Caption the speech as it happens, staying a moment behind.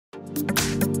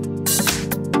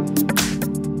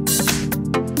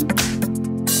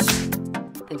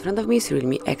In front of me is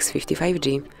REALME X50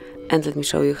 5G, and let me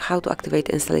show you how to activate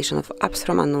installation of apps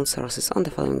from unknown sources on the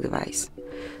following device.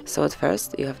 So at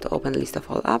first you have to open the list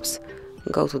of all apps,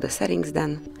 go to the settings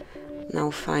then,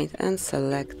 now find and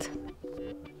select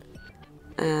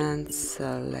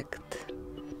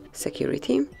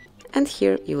security, and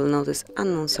here you will notice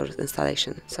unknown source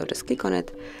installation. So just click on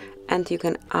it and you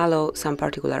can allow some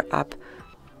particular app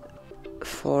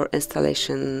for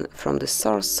installation from the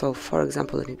source. So for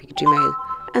example, let me pick Gmail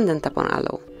and then tap on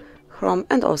allow, Chrome,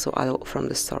 and also allow from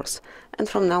the source. And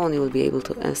from now on you will be able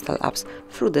to install apps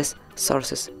through these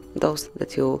sources, those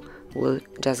that you will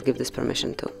just give this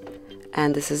permission to.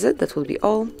 And this is it, that will be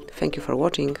all. Thank you for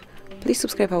watching. Please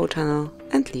subscribe our channel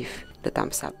and leave the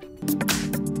thumbs up.